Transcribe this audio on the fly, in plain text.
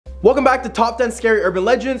Welcome back to Top 10 Scary Urban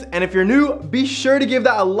Legends, and if you're new, be sure to give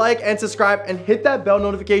that a like and subscribe and hit that bell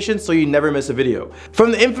notification so you never miss a video.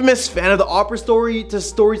 From the infamous fan of the opera story to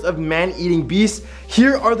stories of man-eating beasts,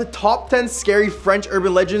 here are the top 10 scary French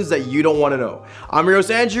urban legends that you don't want to know. I'm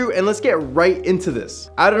Marius and let's get right into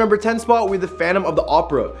this. At our number 10 spot, we have the Phantom of the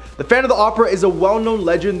Opera. The Phantom of the Opera is a well-known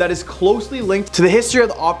legend that is closely linked to the history of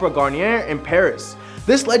the Opera Garnier in Paris.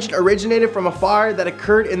 This legend originated from a fire that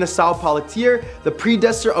occurred in the Salle Pelletier, the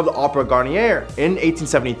predecessor of the Opera Garnier, in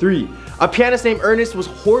 1873. A pianist named Ernest was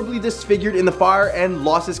horribly disfigured in the fire and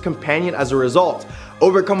lost his companion as a result.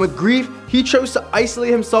 Overcome with grief, he chose to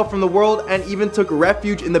isolate himself from the world and even took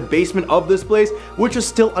refuge in the basement of this place, which was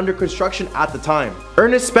still under construction at the time.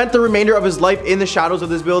 Ernest spent the remainder of his life in the shadows of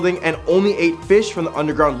this building and only ate fish from the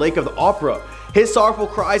underground lake of the opera. His sorrowful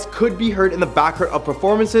cries could be heard in the background of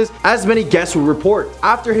performances, as many guests would report.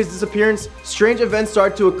 After his disappearance, strange events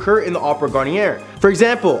started to occur in the Opera Garnier. For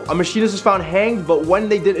example, a machinist was found hanged, but when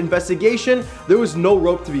they did investigation, there was no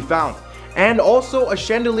rope to be found. And also, a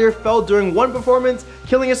chandelier fell during one performance,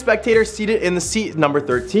 killing a spectator seated in the seat number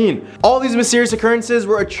 13. All these mysterious occurrences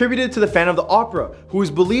were attributed to the Phantom of the Opera, who is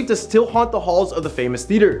believed to still haunt the halls of the famous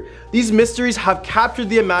theater. These mysteries have captured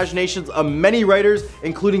the imaginations of many writers,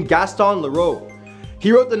 including Gaston Leroux.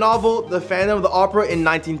 He wrote the novel The Phantom of the Opera in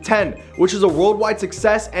 1910, which was a worldwide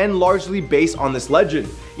success and largely based on this legend.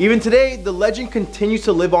 Even today, the legend continues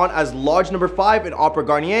to live on as Lodge number 5 in Opera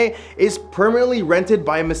Garnier is permanently rented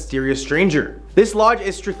by a mysterious stranger. This lodge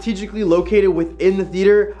is strategically located within the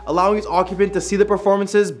theater, allowing its occupant to see the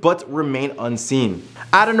performances but remain unseen.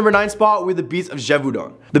 At our number 9 spot, we have the Beast of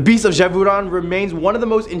Gévaudan. The Beast of Gévaudan remains one of the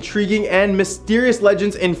most intriguing and mysterious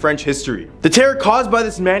legends in French history. The terror caused by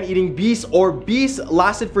this man-eating beast or beast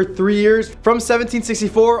lasted for 3 years, from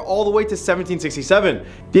 1764 all the way to 1767.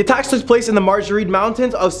 The attacks took place in the Margeride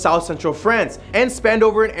Mountains of South Central France and spanned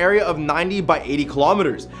over an area of 90 by 80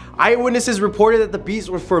 kilometers. Eyewitnesses reported that the beast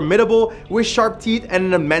was formidable with sharp teeth and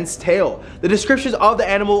an immense tail. The descriptions of the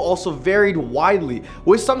animal also varied widely,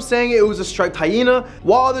 with some saying it was a striped hyena,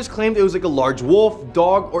 while others claimed it was like a large wolf,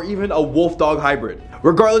 dog, or even a wolf-dog hybrid.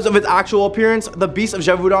 Regardless of its actual appearance, the Beast of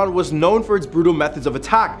Gévaudan was known for its brutal methods of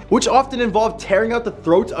attack, which often involved tearing out the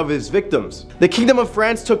throats of its victims. The Kingdom of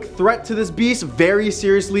France took threat to this beast very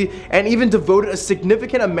seriously and even devoted a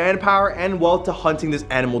significant amount of manpower and wealth to hunting this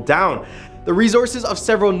animal down. The resources of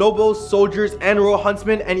several nobles, soldiers, and royal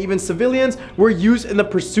huntsmen, and even civilians were used in the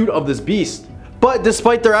pursuit of this beast. But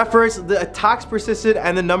despite their efforts, the attacks persisted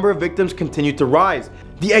and the number of victims continued to rise.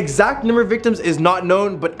 The exact number of victims is not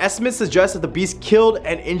known, but estimates suggest that the beast killed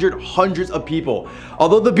and injured hundreds of people.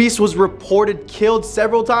 Although the beast was reported killed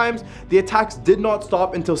several times, the attacks did not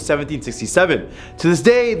stop until 1767. To this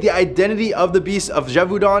day, the identity of the Beast of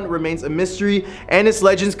Gévaudan remains a mystery, and its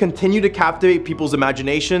legends continue to captivate people's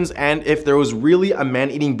imaginations and if there was really a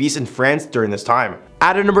man-eating beast in France during this time.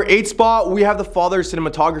 At our number 8 spot, we have the father of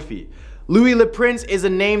cinematography. Louis Le Prince is a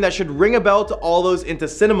name that should ring a bell to all those into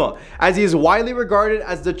cinema, as he is widely regarded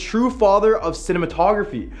as the true father of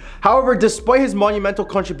cinematography. However, despite his monumental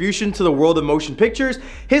contribution to the world of motion pictures,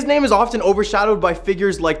 his name is often overshadowed by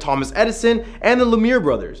figures like Thomas Edison and the Lumiere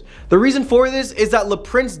brothers. The reason for this is that Le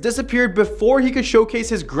Prince disappeared before he could showcase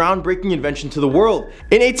his groundbreaking invention to the world.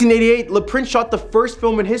 In 1888, Le Prince shot the first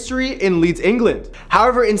film in history in Leeds, England.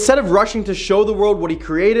 However, instead of rushing to show the world what he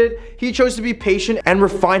created, he chose to be patient and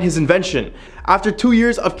refine his invention. After 2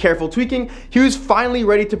 years of careful tweaking, he was finally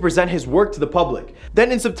ready to present his work to the public.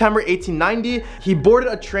 Then in September 1890, he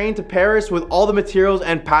boarded a train to Paris with all the materials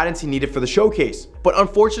and patents he needed for the showcase. But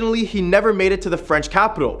unfortunately, he never made it to the French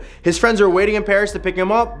capital. His friends were waiting in Paris to pick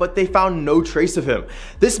him up, but they found no trace of him.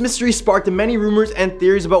 This mystery sparked many rumors and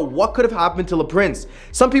theories about what could have happened to Le Prince.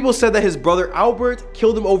 Some people said that his brother Albert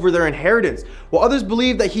killed him over their inheritance, while others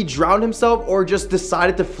believed that he drowned himself or just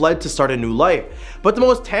decided to fled to start a new life. But the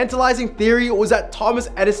most tantalizing theory was that Thomas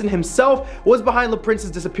Edison himself was behind Le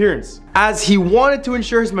Prince's disappearance, as he wanted to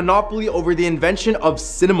ensure his monopoly over the invention of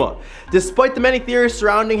cinema. Despite the many theories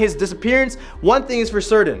surrounding his disappearance, one thing is for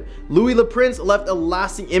certain: Louis Le Prince left a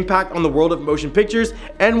lasting impact on the world of motion pictures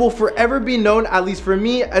and will forever be known, at least for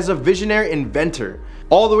me, as a visionary inventor.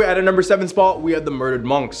 All the way at our number 7 spot, we have the murdered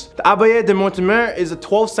monks. The Abbaye de Montemeur is a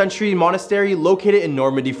 12th century monastery located in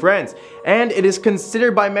Normandy, France, and it is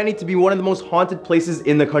considered by many to be one of the most haunted places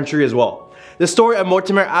in the country as well. The story of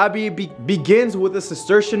Mortimer Abbey begins with the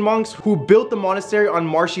Cistercian monks who built the monastery on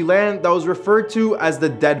marshy land that was referred to as the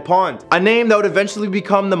Dead Pond, a name that would eventually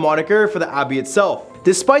become the moniker for the abbey itself.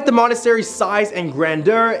 Despite the monastery's size and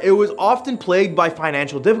grandeur, it was often plagued by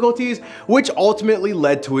financial difficulties, which ultimately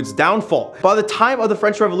led to its downfall. By the time of the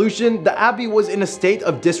French Revolution, the abbey was in a state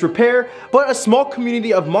of disrepair, but a small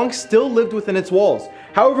community of monks still lived within its walls.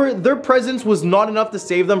 However, their presence was not enough to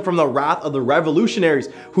save them from the wrath of the revolutionaries,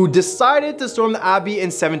 who decided to storm the abbey in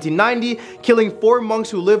 1790, killing 4 monks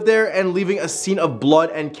who lived there and leaving a scene of blood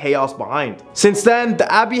and chaos behind. Since then,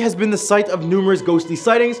 the abbey has been the site of numerous ghostly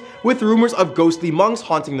sightings, with rumors of ghostly monks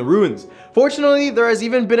haunting the ruins. Fortunately, there has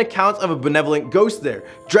even been accounts of a benevolent ghost there,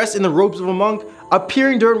 dressed in the robes of a monk,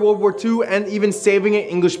 appearing during World War II and even saving an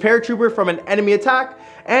English paratrooper from an enemy attack.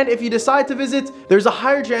 And if you decide to visit, there's a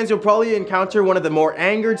higher chance you'll probably encounter one of the more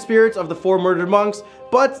angered spirits of the 4 murdered monks,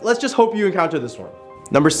 but let's just hope you encounter this one.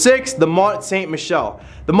 Number 6, the Mont Saint-Michel.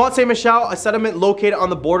 The Mont Saint-Michel, a settlement located on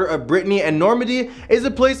the border of Brittany and Normandy, is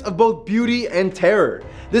a place of both beauty and terror.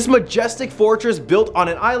 This majestic fortress built on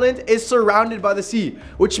an island is surrounded by the sea,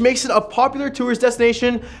 which makes it a popular tourist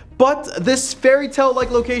destination, but this fairy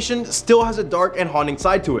tale-like location still has a dark and haunting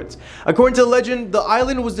side to it. According to the legend, the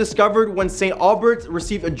island was discovered when St. Albert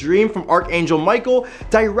received a dream from Archangel Michael,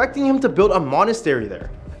 directing him to build a monastery there.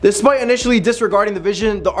 Despite initially disregarding the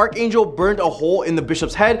vision, the Archangel burned a hole in the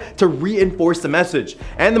bishop's head to reinforce the message,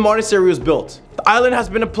 and the monastery was built. The island has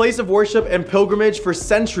been a place of worship and pilgrimage for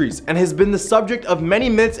centuries and has been the subject of many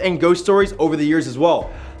myths and ghost stories over the years as well.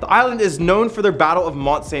 The island is known for their Battle of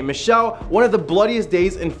Mont Saint-Michel, one of the bloodiest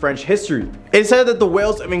days in French history. It is said that the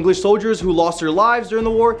wails of English soldiers who lost their lives during the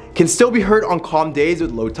war can still be heard on calm days with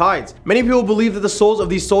low tides. Many people believe that the souls of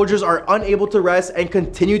these soldiers are unable to rest and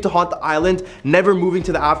continue to haunt the island, never moving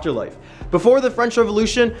to the afterlife. Before the French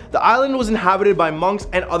Revolution, the island was inhabited by monks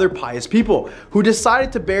and other pious people who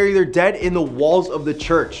decided to bury their dead in the walls of the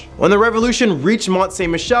church. When the revolution reached Mont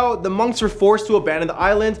Saint-Michel, the monks were forced to abandon the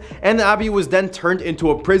island, and the abbey was then turned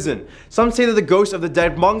into a prison. Some say that the ghosts of the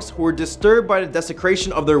dead monks who were disturbed by the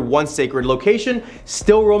desecration of their once sacred location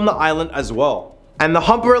still roam the island as well. And the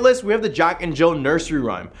hump of our list, we have the Jack and Jill nursery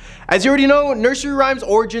rhyme. As you already know, nursery rhymes'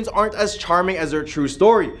 origins aren't as charming as their true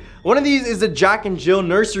story. One of these is the Jack and Jill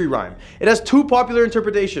nursery rhyme. It has 2 popular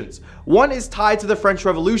interpretations. One is tied to the French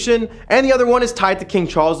Revolution, and the other one is tied to King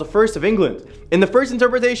Charles I of England. In the first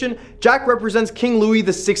interpretation, Jack represents King Louis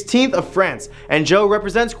XVI of France, and Jill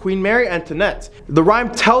represents Queen Mary Antoinette. The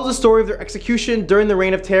rhyme tells the story of their execution during the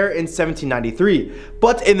Reign of Terror in 1793.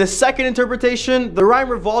 But in the second interpretation, the rhyme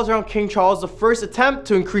revolves around King Charles I's attempt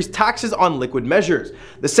to increase taxes on liquid measures.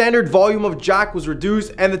 The standard volume of Jack was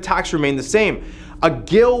reduced and the tax remained the same. A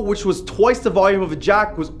gill, which was twice the volume of a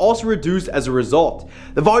Jack, was also reduced as a result.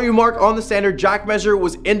 The volume mark on the standard Jack measure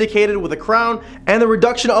was indicated with a crown, and the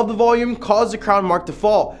reduction of the volume caused the crown mark to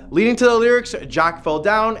fall, leading to the lyrics, Jack fell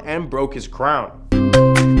down and broke his crown.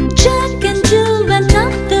 Jack and Jill went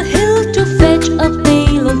up the hill to fetch a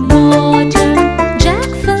pail of water. Jack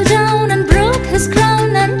fell down and broke his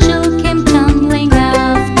crown, and Jill came tumbling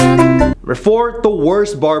after. Number 4, the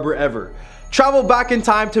worst barber ever. Travel back in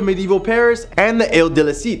time to medieval Paris and the Ile de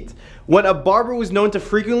la Cite, when a barber was known to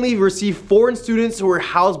frequently receive foreign students who were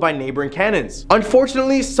housed by neighboring canons.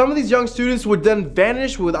 Unfortunately, some of these young students would then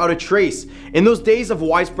vanish without a trace. In those days of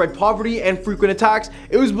widespread poverty and frequent attacks,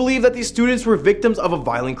 it was believed that these students were victims of a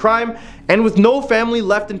violent crime, and with no family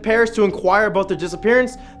left in Paris to inquire about their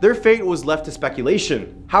disappearance, their fate was left to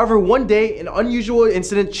speculation. However, one day, an unusual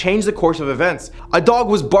incident changed the course of events. A dog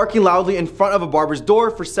was barking loudly in front of a barber's door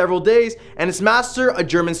for several days, and its master, a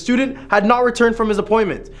German student, had not returned from his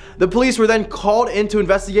appointment. The police were then called in to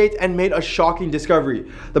investigate and made a shocking discovery.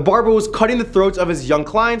 The barber was cutting the throats of his young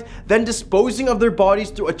clients, then disposing of their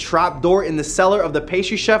bodies through a trap door in the cellar of the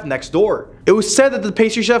pastry chef next door. It was said that the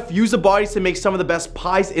pastry chef used the bodies to make some of the best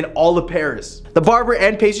pies in all of Paris. The barber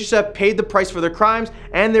and pastry chef paid the price for their crimes,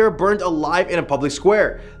 and they were burned alive in a public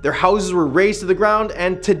square. Their houses were razed to the ground,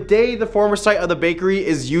 and today the former site of the bakery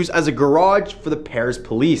is used as a garage for the Paris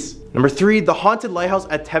police. Number 3, the haunted lighthouse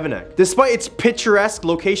at Tevennec. Despite its picturesque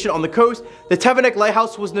location on the coast, the Tevennec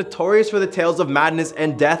lighthouse was notorious for the tales of madness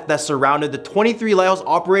and death that surrounded the 23 lighthouse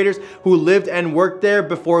operators who lived and worked there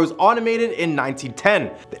before it was automated in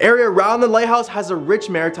 1910. The area around the lighthouse has a rich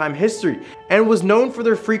maritime history and was known for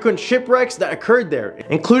their frequent shipwrecks that occurred there,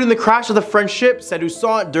 including the crash of the French ship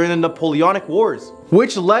Gévaudan during the Napoleonic Wars,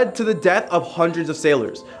 which led to the death of hundreds of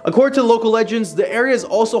sailors. According to local legends, the area is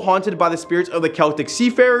also haunted by the spirits of the Celtic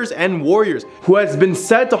seafarers and warriors, who has been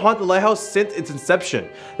said to haunt the lighthouse since its inception.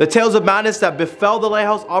 The tales of madness that befell the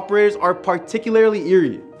lighthouse operators are particularly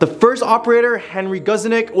eerie. The first operator, Henry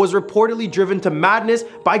Guzenik, was reportedly driven to madness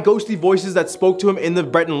by ghostly voices that spoke to him in the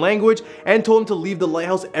Breton language and told him to leave the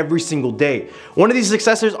lighthouse every single day. One of these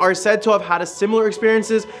successors are said to have had similar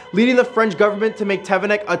experiences, leading the French government to make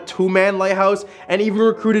Tevennec a two-man lighthouse and even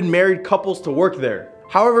recruited married couples to work there.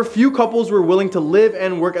 However, few couples were willing to live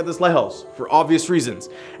and work at this lighthouse, for obvious reasons.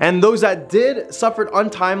 And those that did suffered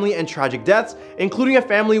untimely and tragic deaths, including a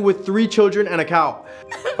family with 3 children and a cow.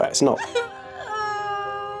 Well, it's not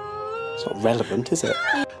relevant, is it?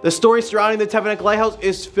 The story surrounding the Tevennec Lighthouse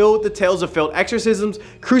is filled with the tales of failed exorcisms,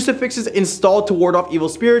 crucifixes installed to ward off evil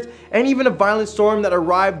spirits, and even a violent storm that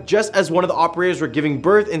arrived just as one of the operators were giving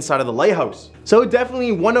birth inside of the lighthouse. So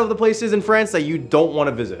definitely one of the places in France that you don't want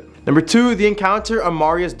to visit. Number 2, the encounter of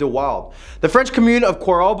Marius Dewilde. The French commune of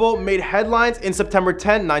Quaraubo made headlines in September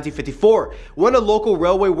 10, 1954, when a local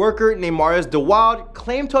railway worker named Marius Dewilde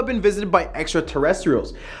claimed to have been visited by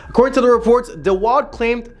extraterrestrials. According to the reports, Dewilde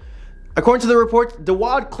claimed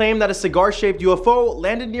that a cigar-shaped UFO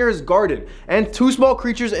landed near his garden, and 2 small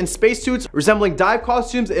creatures in spacesuits resembling dive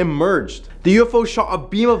costumes emerged. The UFO shot a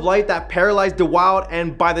beam of light that paralyzed Dewilde,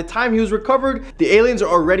 and by the time he was recovered, the aliens are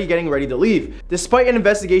already getting ready to leave. Despite an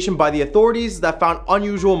investigation by the authorities that found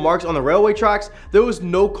unusual marks on the railway tracks, there was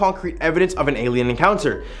no concrete evidence of an alien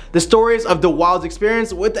encounter. The stories of Dewilde's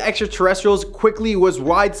experience with the extraterrestrials quickly was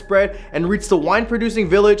widespread and reached the wine-producing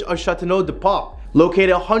village of Châteauneuf-du-Pape,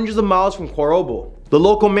 located hundreds of miles from Quaraubo. The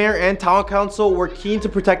local mayor and town council were keen to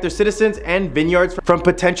protect their citizens and vineyards from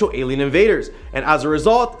potential alien invaders, and as a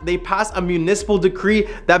result, they passed a municipal decree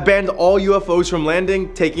that banned all UFOs from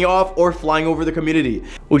landing, taking off, or flying over the community.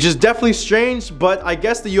 Which is definitely strange, but I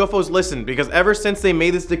guess the UFOs listened, because ever since they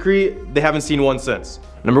made this decree, they haven't seen one since.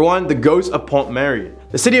 Number 1, the ghost of Pont.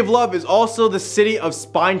 The city of love is also the city of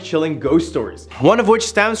spine-chilling ghost stories, one of which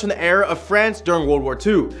stems from the era of France during World War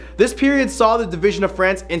II. This period saw the division of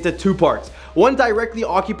France into 2 parts, one directly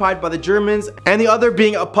occupied by the Germans and the other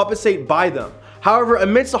being a puppet state by them. However,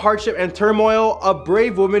 amidst the hardship and turmoil, a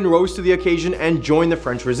brave woman rose to the occasion and joined the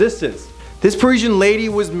French resistance. This Parisian lady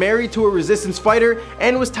was married to a resistance fighter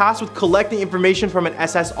and was tasked with collecting information from an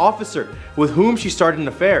SS officer, with whom she started an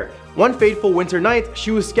affair. One fateful winter night,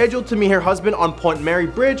 she was scheduled to meet her husband on Pont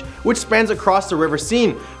Bridge, which spans across the river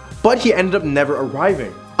Seine, but he ended up never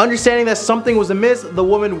arriving. Understanding that something was amiss, the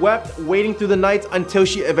woman wept, waiting through the night until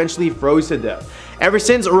she eventually froze to death. Ever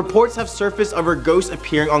since, reports have surfaced of her ghost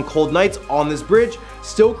appearing on cold nights on this bridge,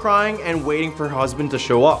 still crying and waiting for her husband to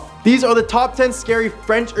show up. These are the top 10 scary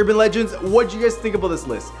French urban legends. What do you guys think about this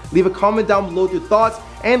list? Leave a comment down below with your thoughts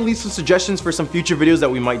and leave some suggestions for some future videos that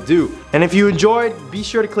we might do. And if you enjoyed, be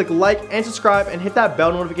sure to click like and subscribe and hit that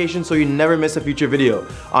bell notification so you never miss a future video.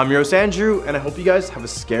 I'm Marius, and I hope you guys have a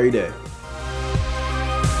scary day.